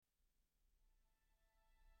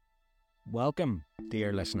Welcome,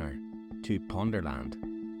 dear listener, to Ponderland.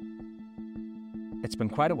 It's been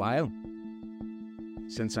quite a while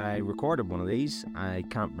since I recorded one of these. I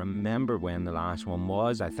can't remember when the last one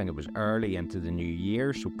was. I think it was early into the new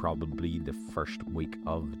year, so probably the first week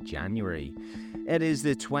of January. It is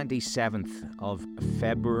the 27th of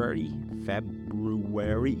February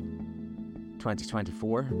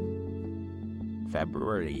 2024.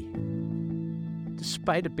 February.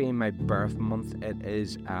 Despite it being my birth month, it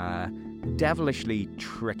is a devilishly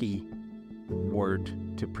tricky word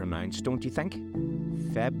to pronounce, don't you think?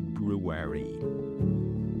 February.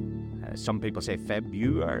 Some people say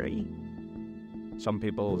February. Some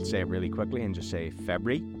people say it really quickly and just say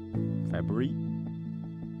February.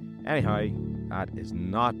 Anyhow, that is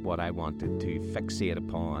not what I wanted to fixate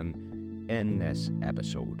upon in this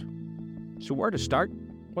episode. So where to start?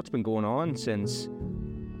 What's been going on since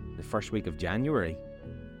the first week of January?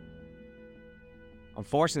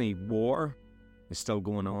 Unfortunately, war is still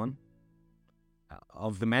going on.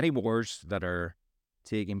 Of the many wars that are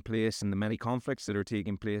taking place and the many conflicts that are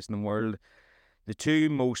taking place in the world, the two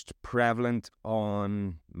most prevalent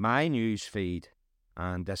on my news feed,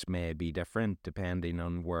 and this may be different depending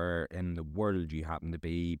on where in the world you happen to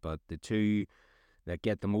be, but the two that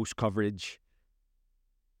get the most coverage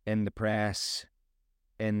in the press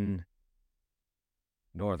in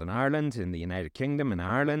Northern Ireland, in the United Kingdom, in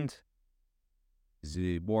Ireland, is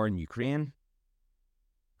the war in Ukraine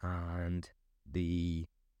and the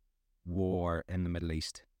war in the Middle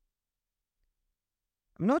East.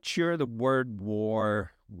 I'm not sure the word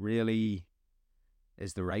war really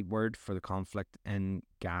is the right word for the conflict in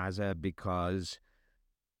Gaza, because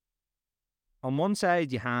on one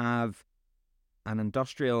side you have an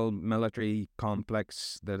industrial military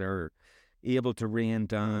complex that are able to rain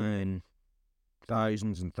down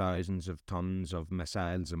thousands and thousands of tons of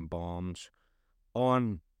missiles and bombs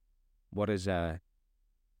on what is a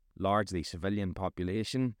largely civilian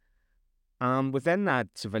population. Within that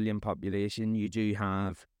civilian population, you do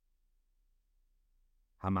have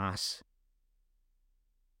Hamas,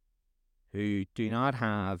 who do not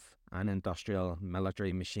have an industrial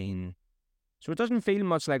military machine. So it doesn't feel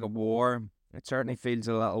much like a war. It certainly feels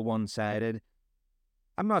a little one-sided.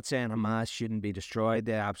 I'm not saying Hamas shouldn't be destroyed.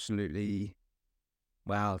 They absolutely...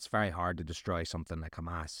 Well, it's very hard to destroy something like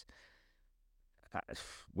Hamas.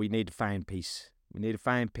 We need to find peace.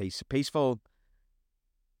 Peaceful.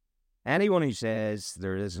 Anyone who says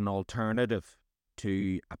there is an alternative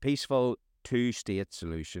to a peaceful two-state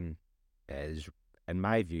solution is, in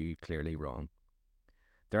my view, clearly wrong.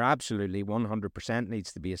 There absolutely 100%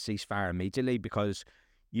 needs to be a ceasefire immediately, because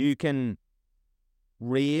you can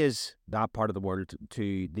raise that part of the world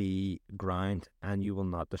to the ground and you will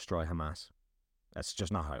not destroy Hamas. That's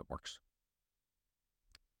just not how it works.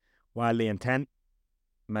 While the intent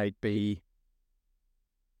might be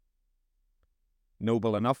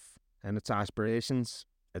noble enough in its aspirations,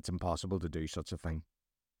 it's impossible to do such a thing.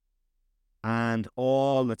 And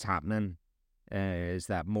all that's happening is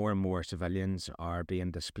that more and more civilians are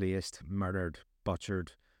being displaced, murdered,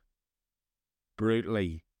 butchered,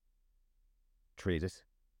 brutally treated.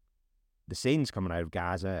 The scenes coming out of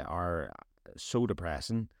Gaza are so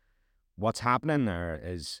depressing. What's happening there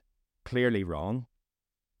is clearly wrong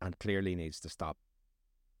and clearly needs to stop.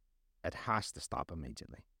 It has to stop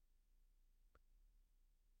immediately.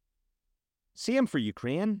 Same for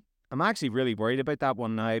Ukraine. I'm actually really worried about that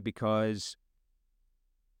one now, because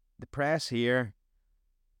the press here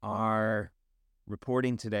are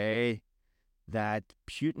reporting today that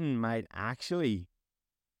Putin might actually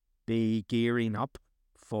be gearing up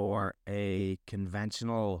for a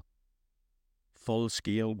conventional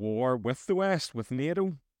full-scale war with the West, with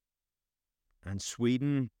NATO. And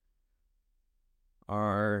Sweden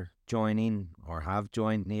are joining, or have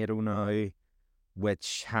joined, NATO now,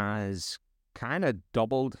 which has kind of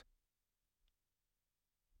doubled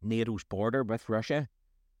NATO's border with Russia,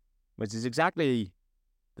 which is exactly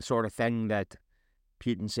the sort of thing that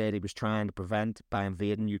Putin said he was trying to prevent by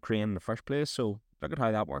invading Ukraine in the first place. So look at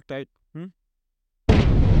how that worked out.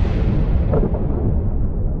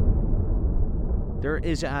 There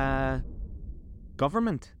is a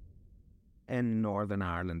government in Northern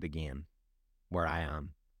Ireland again, where I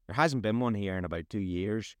am. There hasn't been one here in about 2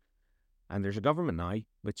 years, and there's a government now,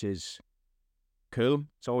 which is cool.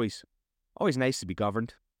 It's always nice to be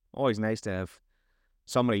governed. Always nice to have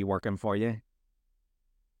somebody working for you.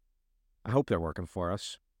 I hope they're working for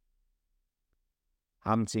us.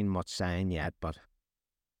 Haven't seen much sign yet, but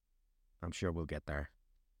I'm sure we'll get there.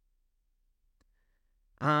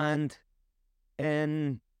 And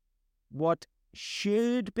in what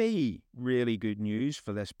should be really good news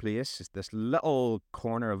for this place, this little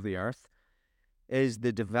corner of the earth, is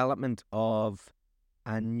the development of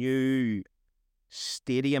a new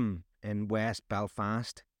stadium in West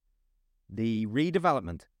Belfast. The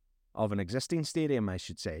redevelopment of an existing stadium, I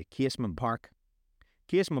should say, Casement Park.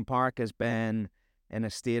 Casement Park has been in a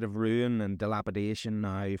state of ruin and dilapidation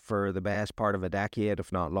now for the best part of a decade,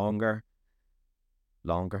 if not longer.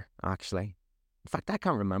 Longer, actually. In fact, I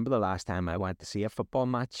can't remember the last time I went to see a football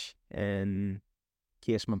match in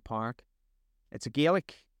Casement Park. It's a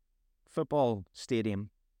Gaelic football stadium,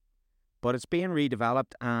 but it's being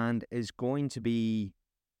redeveloped and is going to be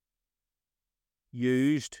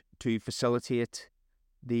used to facilitate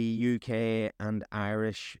the UK and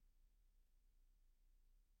Irish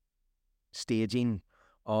staging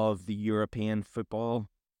of the European Football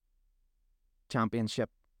Championship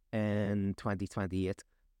in 2028.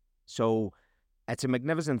 So it's a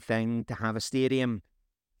magnificent thing to have a stadium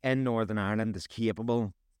in Northern Ireland that's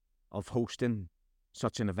capable of hosting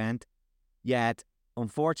such an event. Yet,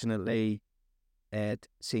 unfortunately, it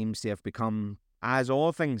seems to have become, as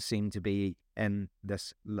all things seem to be in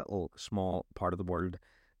this little small part of the world,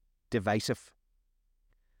 divisive.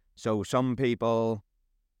 So some people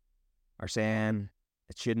are saying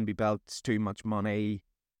it shouldn't be built, it's too much money,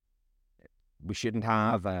 we shouldn't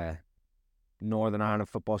have a Northern Ireland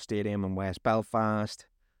football stadium in West Belfast.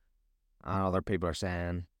 And other people are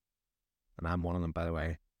saying, and I'm one of them by the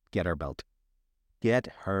way, get her built. Get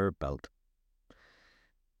her built.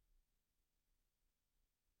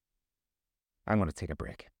 I'm going to take a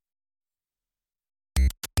break.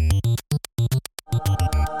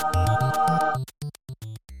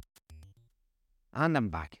 And I'm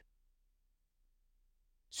back.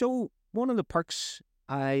 So one of the perks,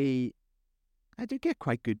 I do get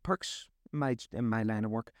quite good perks in my line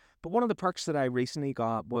of work, but one of the perks that I recently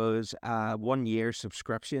got was a 1-year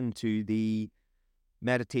subscription to the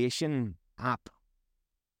meditation app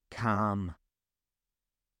Calm.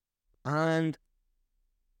 And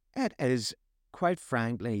it is, quite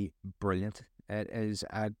frankly, brilliant. It is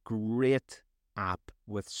a great app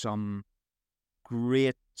with some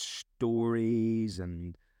great stories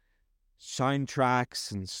and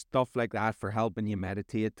soundtracks and stuff like that for helping you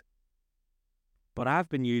meditate. But I've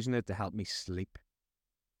been using it to help me sleep.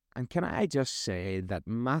 And can I just say that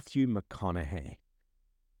Matthew McConaughey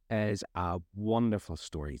is a wonderful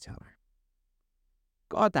storyteller.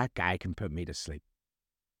 God, that guy can put me to sleep.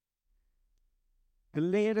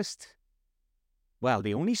 The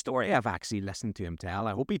only story I've actually listened to him tell,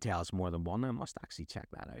 I hope he tells more than one, I must actually check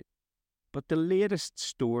that out. But the latest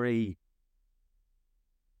story,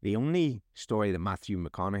 the only story that Matthew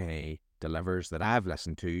McConaughey delivers that I've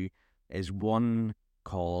listened to is one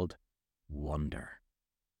called Wonder.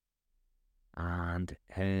 And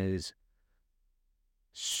his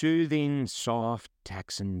soothing, soft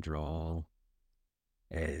Texan drawl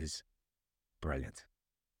is brilliant.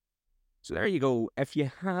 So there you go. If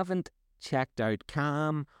you haven't checked out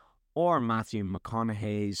Cam or Matthew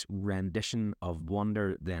McConaughey's rendition of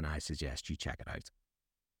Wonder, then I suggest you check it out.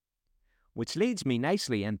 Which leads me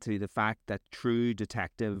nicely into the fact that True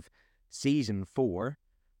Detective Season 4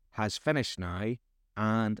 has finished now,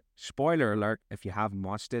 and spoiler alert if you haven't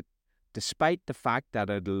watched it, despite the fact that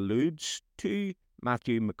it alludes to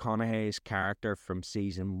Matthew McConaughey's character from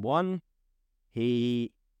Season 1,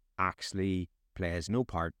 he actually plays no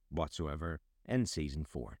part whatsoever in Season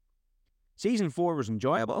 4. Season 4 was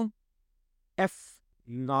enjoyable, if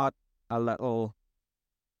not a little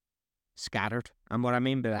scattered. And what I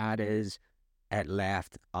mean by that is it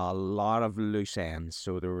left a lot of loose ends.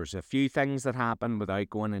 So there was a few things that happened without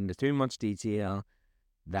going into too much detail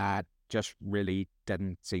that just really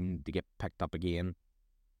didn't seem to get picked up again.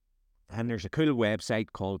 And there's a cool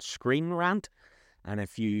website called Screen Rant. And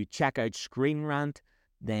if you check out Screen Rant,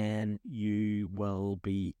 then you will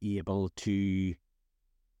be able to,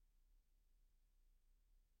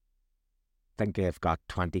 I think they've got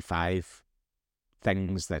 25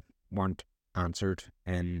 things that weren't answered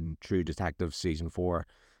in True Detective Season 4.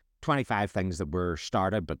 25 things that were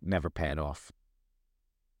started but never paid off.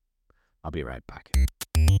 I'll be right back.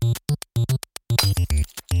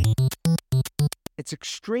 It's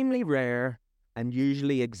extremely rare and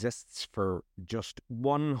usually exists for just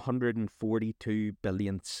 142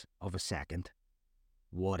 billionths of a second.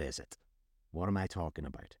 What is it? What am I talking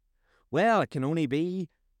about? Well, it can only be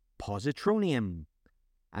Positronium.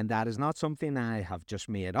 And that is not something I have just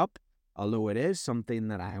made up, although it is something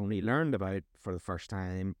that I only learned about for the first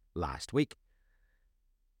time last week.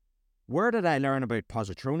 Where did I learn about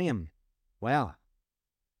Positronium? Well,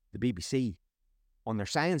 the BBC, on their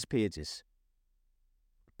science pages.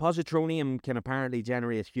 Positronium can apparently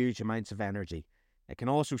generate huge amounts of energy. It can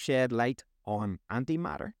also shed light on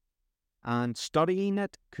antimatter, and studying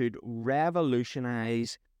it could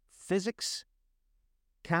revolutionize physics,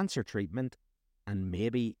 cancer treatment, and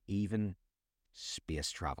maybe even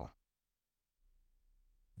space travel.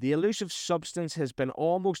 The elusive substance has been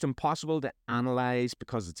almost impossible to analyze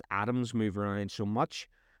because its atoms move around so much,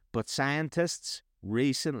 but scientists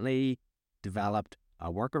recently developed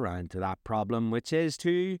a workaround to that problem, which is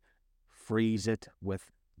to freeze it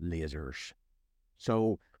with lasers.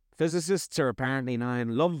 So physicists are apparently now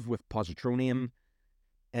in love with positronium.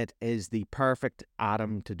 It is the perfect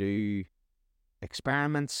atom to do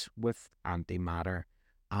experiments with antimatter,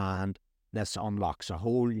 and this unlocks a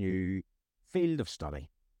whole new field of study.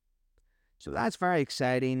 So that's very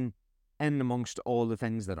exciting, in amongst all the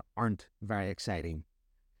things that aren't very exciting.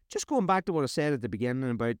 Just going back to what I said at the beginning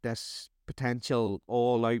about this potential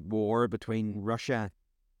all-out war between Russia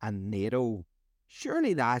and NATO,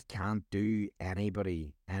 surely that can't do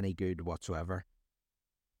anybody any good whatsoever.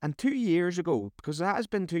 And 2 years ago, because it has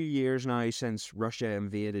been 2 years now since Russia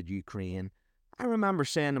invaded Ukraine, I remember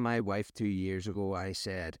saying to my wife 2 years ago, I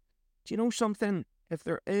said, do you know something? If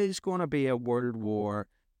there is going to be a world war,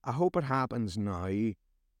 I hope it happens now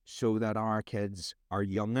so that our kids are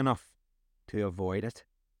young enough to avoid it.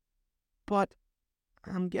 But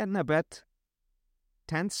I'm getting a bit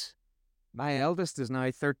tense. My eldest is now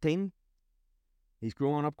 13. He's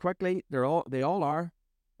growing up quickly. They all are.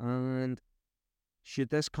 And should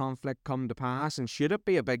this conflict come to pass, and should it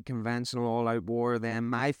be a big conventional all-out war, then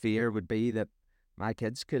my fear would be that my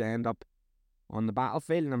kids could end up on the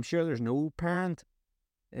battlefield. And I'm sure there's no parent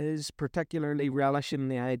is particularly relishing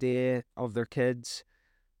the idea of their kids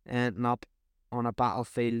ending up on a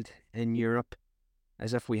battlefield in Europe,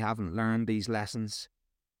 as if we haven't learned these lessons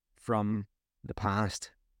from the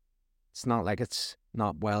past. It's not like it's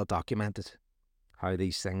not well documented how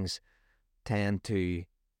these things tend to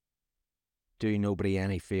do nobody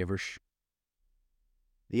any favours.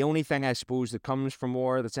 The only thing I suppose that comes from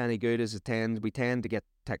war that's any good is we tend to get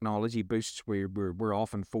technology boosts where we're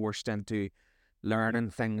often forced into learning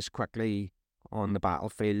things quickly on the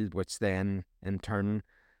battlefield, which then in turn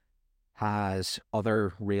has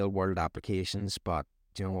other real world applications. But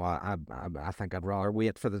you know what, I think I'd rather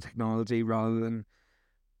wait for the technology rather than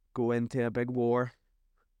go into a big war.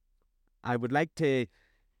 I would like to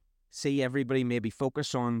see everybody maybe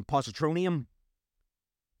focus on positronium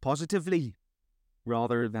positively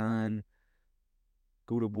rather than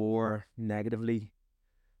go to war negatively.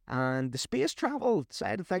 And the space travel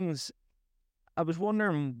side of things, I was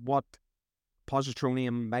wondering what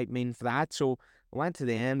positronium might mean for that. So I went to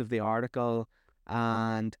the end of the article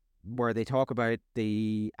and where they talk about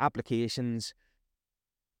the applications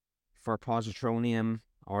for positronium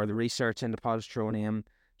or the research into positronium.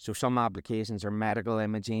 So some applications are medical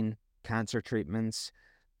imaging, cancer treatments,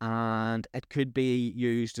 and it could be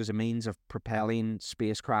used as a means of propelling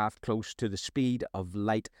spacecraft close to the speed of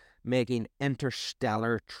light, making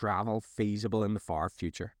interstellar travel feasible in the far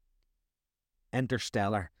future.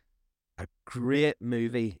 Interstellar, a great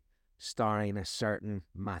movie starring a certain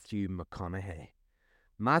Matthew McConaughey.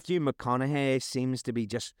 Matthew McConaughey seems to be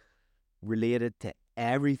just related to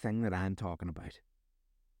everything that I'm talking about.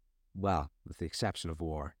 Well, with the exception of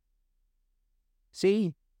war.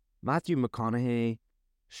 See, Matthew McConaughey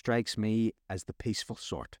strikes me as the peaceful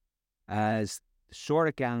sort, as the sort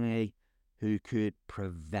of guy who could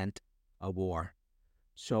prevent a war.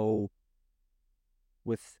 So,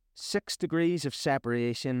 with 6 degrees of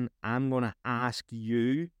separation, I'm going to ask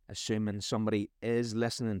you, assuming somebody is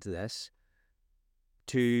listening to this,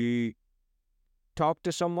 to talk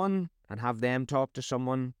to someone and have them talk to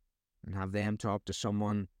someone and have them talk to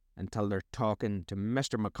someone until they're talking to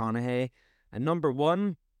Mr. McConaughey. And number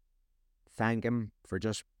 1, thank him for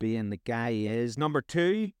just being the guy he is. Number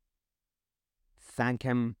 2, thank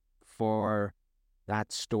him for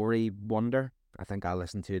that story wonder. I think I'll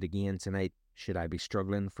listen to it again tonight, should I be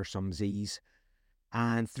struggling for some Z's.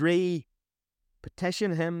 And 3,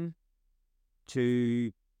 petition him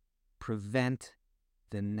to prevent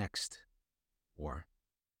the next war.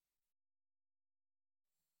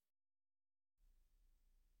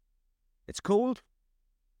 It's cold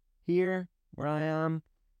here where I am.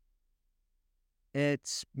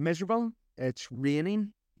 It's miserable. It's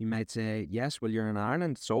raining. You might say, yes, well, you're in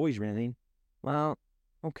Ireland. It's always raining. Well,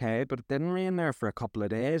 okay, but it didn't rain there for a couple of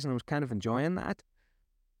days and I was kind of enjoying that.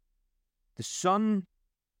 The sun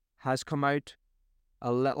has come out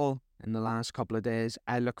a little in the last couple of days.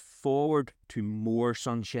 I look forward to more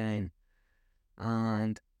sunshine.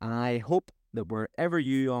 And I hope that wherever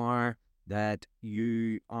you are, that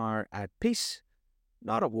you are at peace,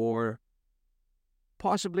 not at war,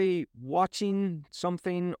 possibly watching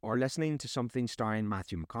something or listening to something starring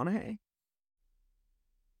Matthew McConaughey.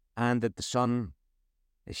 and that the sun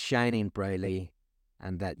is shining brightly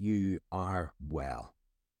and that you are well.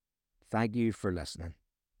 Thank you for listening.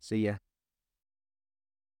 See ya.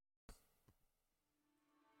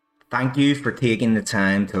 Thank you for taking the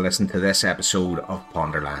time to listen to this episode of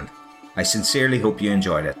Ponderland. I sincerely hope you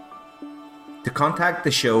enjoyed it. To contact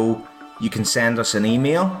the show, you can send us an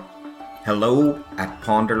email,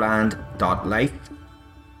 hello@ponderland.life.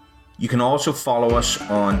 You can also follow us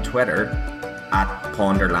on Twitter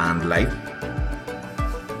 @ponderlandlife.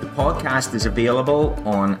 The podcast is available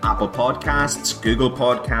on Apple Podcasts, Google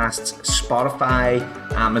Podcasts, Spotify,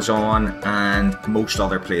 Amazon, and most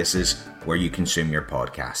other places where you consume your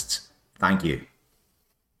podcasts. Thank you.